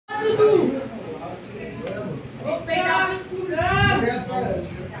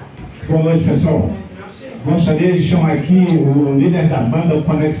Boa noite, pessoal. Gostaria de chamar aqui o líder da banda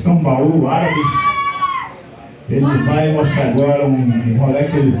Conexão Bau, árabe. Ele vai mostrar agora um rolê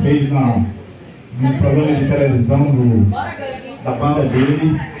que ele fez num programa de televisão da banda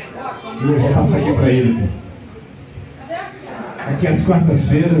dele. E eu vou passar aqui para ele. Aqui às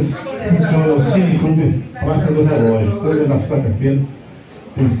quartas-feiras funciona o Cine Clube Praça do Relógio. Todas as quartas-feiras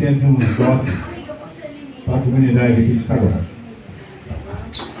tem sempre um toque para a comunidade aqui de Itaguara.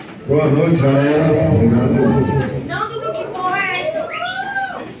 Boa noite, galera. Obrigado. Não, Dudu, que porra é essa?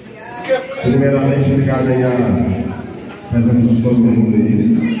 Primeiramente, obrigado aí a presença de todo mundo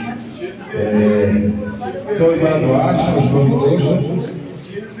aí. Sou o Ivan Duarte, sou o João Coxa.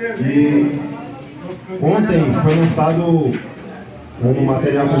 E ontem foi lançado um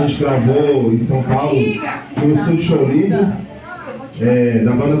material que a gente gravou em São Paulo, no estúdio Show Livre,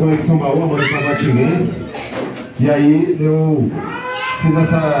 da Banda Conexão Bau, a banda cavatinense. E aí eu fiz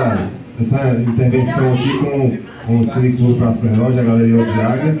essa intervenção aqui com o Cine Clube Praça do Relógio, a Galeria de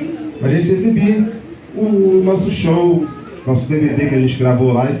Águia, para a gente exibir o nosso show, nosso DVD que a gente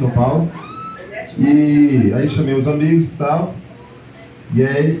gravou lá em São Paulo. E aí chamei os amigos e tal. E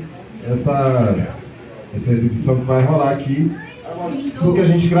aí essa exibição que vai rolar aqui, do que a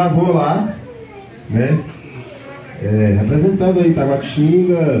gente gravou lá, né? Representando aí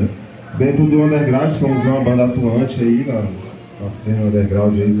Taguatinga, dentro do underground, somos uma banda atuante aí na cena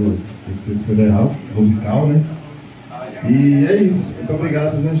underground aí do Distrito Federal, musical, né? E é isso. Muito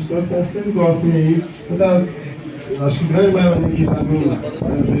obrigado, presidente. Espero que vocês gostem aí. Acho que a grande maioria que já viu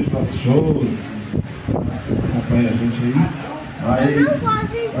várias vezes nossos shows, acompanha a gente aí. Mas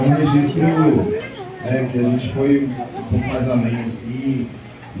é um registro que a gente foi um pouco mais além assim,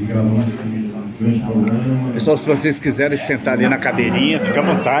 e gravamos um grande programa. Pessoal, se vocês quiserem sentar ali na cadeirinha, fica à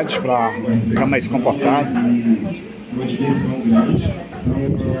vontade para ficar mais confortável. Uma dimensão grande, então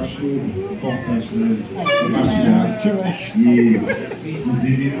eu acho importante, né, compartilhar. E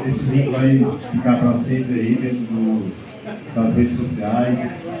inclusive esse link vai ficar para sempre aí dentro das redes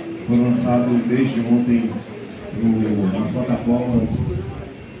sociais. Foi lançado desde ontem nas plataformas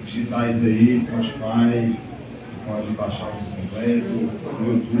digitais aí, Spotify, pode baixar o disco completo,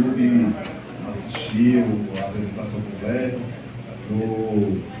 no YouTube, assistir a apresentação completa,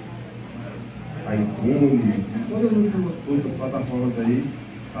 no iTunes, todas as outras plataformas aí,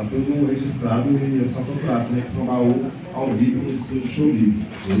 tá tudo registrado e é só procurar Conexão Bau ao vivo no estúdio Show Livre,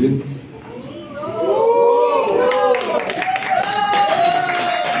 beleza?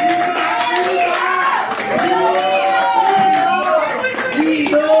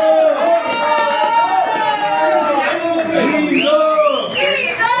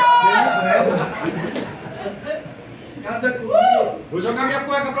 Vou jogar minha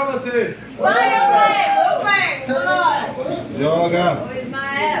cueca pra você. Vai, eu pego. Joga. Oi,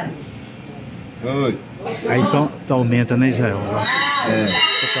 Ismael. Oi. Aí então aumenta, né, Israel?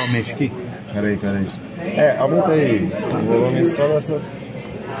 Totalmente aqui. Peraí. Aumenta aí. O volume só nessa.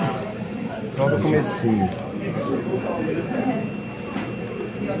 Só no comecinho.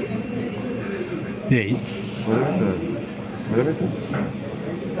 E aí? Pode aumentar.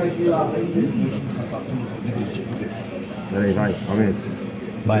 Peraí, vai, aumenta.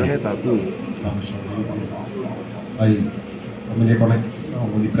 Vai. Aumentar tudo. Aí, família Conexão,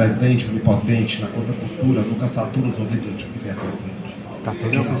 onipresente, onipotente, na conta cultura, nunca satura os ouvidos de divertente. Tá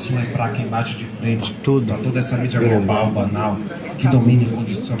tudo. Esse som é pra quem bate de frente. Tudo. Pra toda essa mídia global, banal, que domina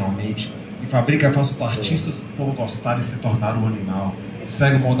incondicionalmente e fabrica falsos artistas por gostar e se tornar um animal.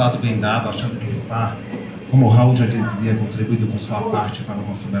 Segue o moldado vendado, achando que está, como o Raul já dizia, contribuindo com sua parte para o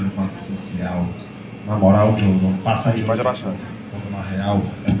nosso belo quadro social. Na moral, que eu não passa de pode abaixar. Quando na real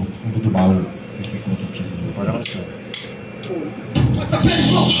é no fundo do baú que se encontra o tesouro. Pode abaixar. Essa pele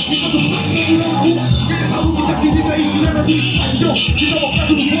igual, enquanto passo na rua, aquele maluco te afinita e se lembra do estádio. Que dá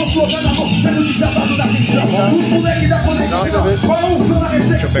bocado no bolso, olhando a mão, sendo desabado da prisão. Os moleques da conexão, com na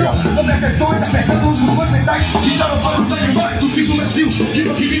reflexão. Sobre as questões, apertando os rumores mentais, que já não falam sangue mais do ciclo Brasil. Que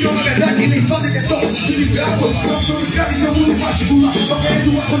não se ligam na verdade, nem fazem questão. Se ligar, não tô ligado em seu mundo particular. Só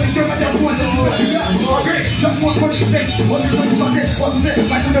querendo uma conexão, mas de alguma de ligar. Ok, já com uma coisa que tem, hoje eu vou fazer, posso ver,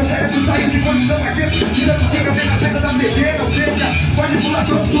 mas o meu cérebro tá em condição mais dentro. Tirando quem eu tenho na testa da TV, não seja.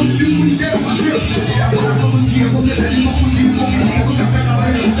 Manipulação do espírito inteiro vazio. E agora todo dia você deve confundir com quem do café da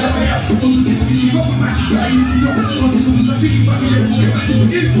manhã. Tudo isso que chegou pra praticar e enviou. Sobre tudo isso aqui que vai me depois.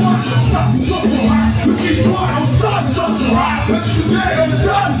 E fora, só porra. E fora, só porra. Eu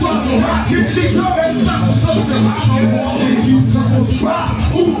só porra. E se não, eu só porra.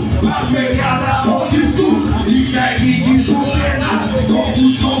 A pegada onde estuda e segue descondenado.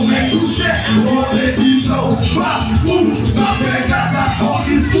 Como som conexão Bau, na pegada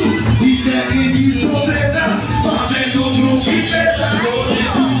Conexão e segue desobedecendo, fazendo grupo e pesa.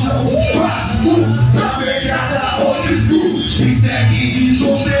 Conexão Bau, na pegada Conexão e segue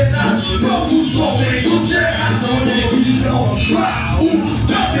desobedecendo, vamos sobre o cerrado. Conexão Bau,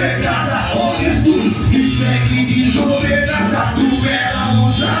 na pegada Conexão e segue desobedecendo, tu ela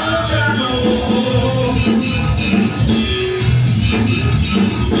nos arrancando.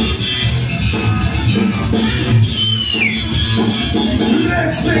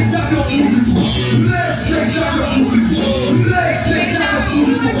 Respeitável público, respeitável público, respeitável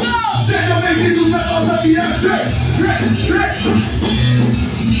público, sejam bem-vindos na nossa viagem.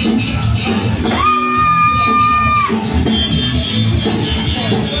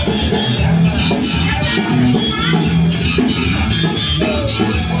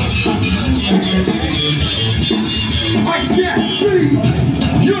 I said peace,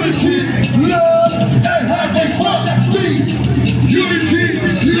 unity, love, and having fun. Peace, unity,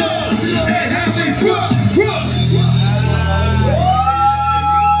 love, and having fun.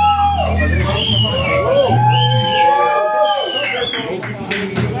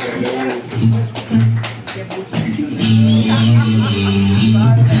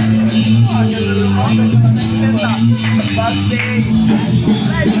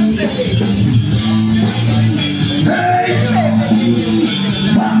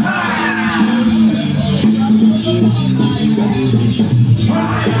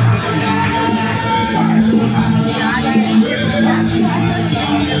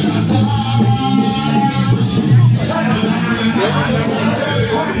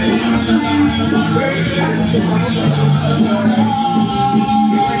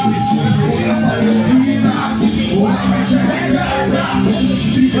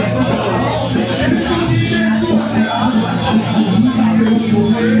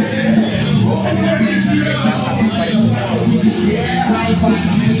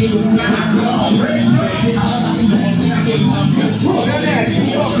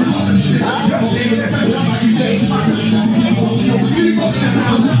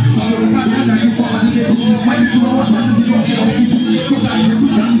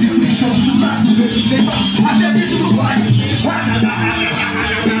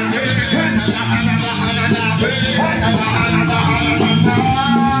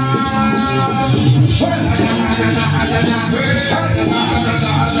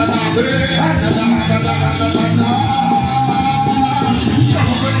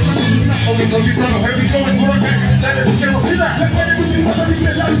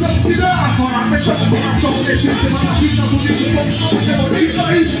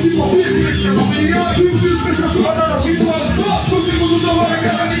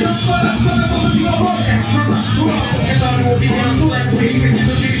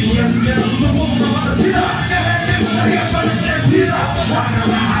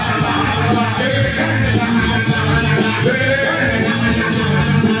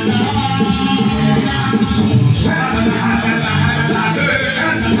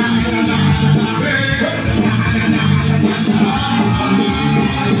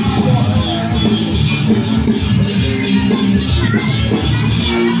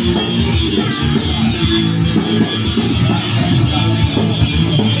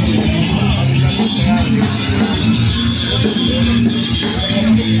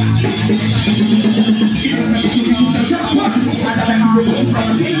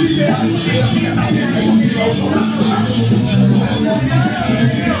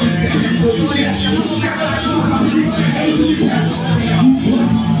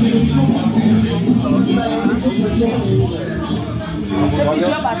 Você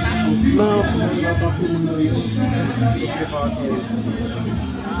pediu a batata? Não, ela tá filmando aí. Eu consegui falar com ele.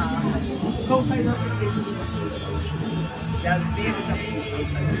 Como faz a application? Das vezes já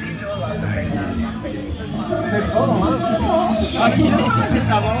pediu lá também. Vocês foram lá? Aqui a gente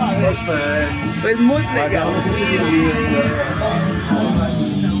tava lá, né? Foi muito legal. Mas ela não conseguiu ir ainda.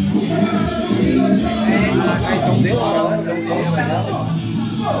 Então deu a galera.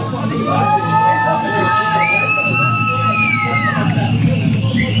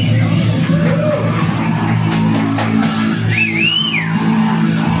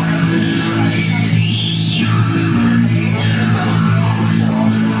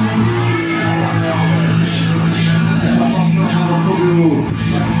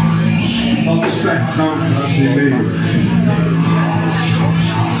 Nosso sertão brasileiro.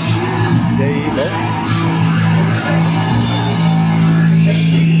 E aí, bom?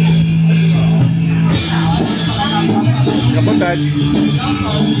 Fica à vontade.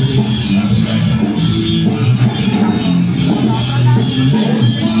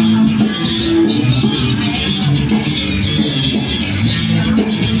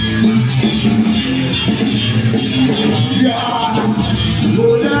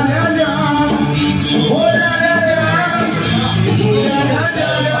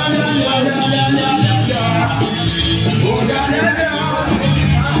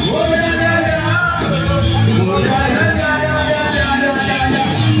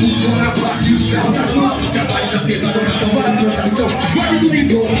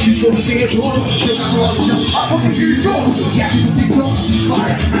 gritou, esposo sem retorno, seu carro ao chão, a boca gritou. E aqui não tem som,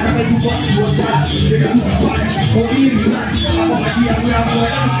 história, através dos olhos suas caras, pegando a glória, com inimidades, a bola que abre a bola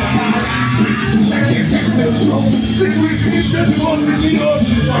não se amarra. É quem segue pelo tronco, sem o infinito desse moço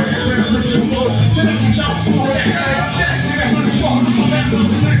vicioso, história que foi a frente do morro, será que dá um porra, é cara, até que tiver mais porra, no momento do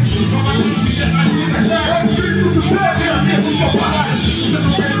moleque, no momento do liberdade, é o filho do grande, a tempo do seu palácio, você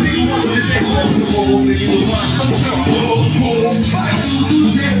não quer vir um ano de terror, no morro, menino do coração do seu amor, os baixos do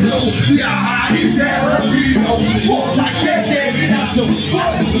sertão, e a raiz é lampião, força e determinação,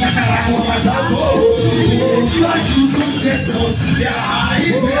 vamos na caraca mais alto, os baixos do sertão, e a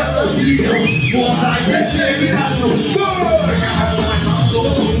raiz é lampião, força e determinação, vamos na caraca mais alto.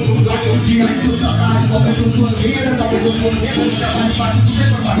 Dia em seus salários, aumentam suas vidas, aumentam suas vidas, trabalho fácil de ter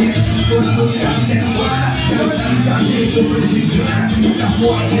barreira. Todo mundo já se embora, eu não já sei sobre de grana, muita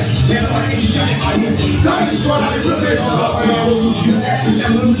porra, é parece se alemanha. Tá escola de professor, é o dia, é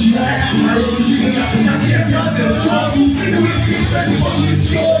o dia, é o dia, aqui é seu meu jogo, fiz o infinito desse moço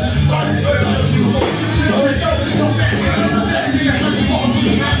vicioso, história de dois anos de novo. Nós estamos pegando, é dia, tá de volta,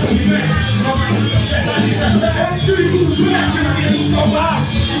 nada de ver, não vai ter verdade, é o espírito do grande na minha dos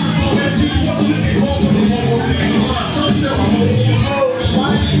combates.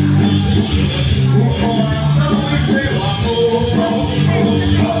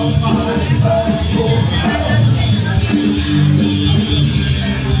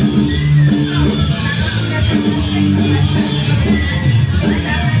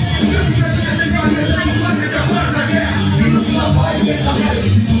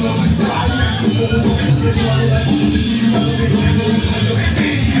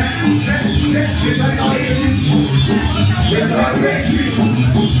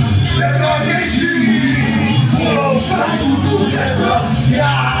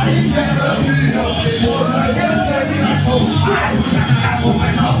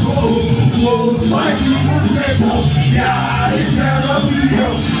 Os mais desconcertam, e a raiz é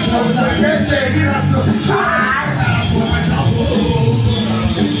lampião, força e determinação, ai, essa porra mais alto.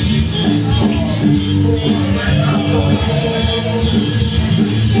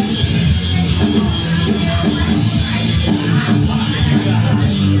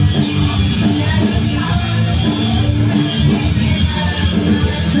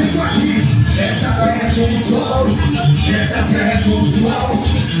 Vem com a gente, essa terra é como o sol, essa terra é como o sol,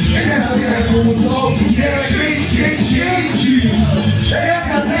 essa terra é como o sol, e ela é quente, quente, quente.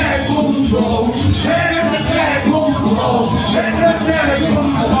 Essa terra é como o sol, essa terra é como o sol, essa terra é como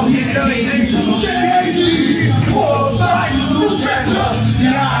o sol, e ela é quente, quente. Os bairros do sertão, e a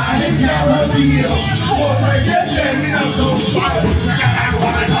raiz é lampião, força e determinação, para buscar água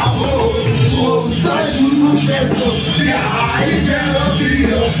mais alto. Os bairros do sertão, e a raiz é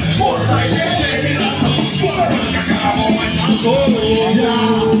lampião, força e determinação, para buscar água mais alto.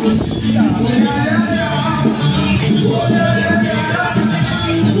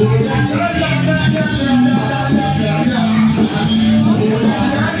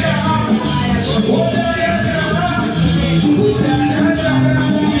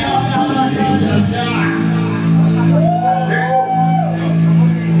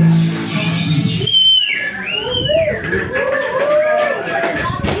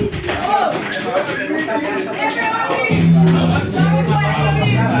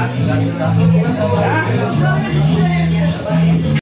 Everyone,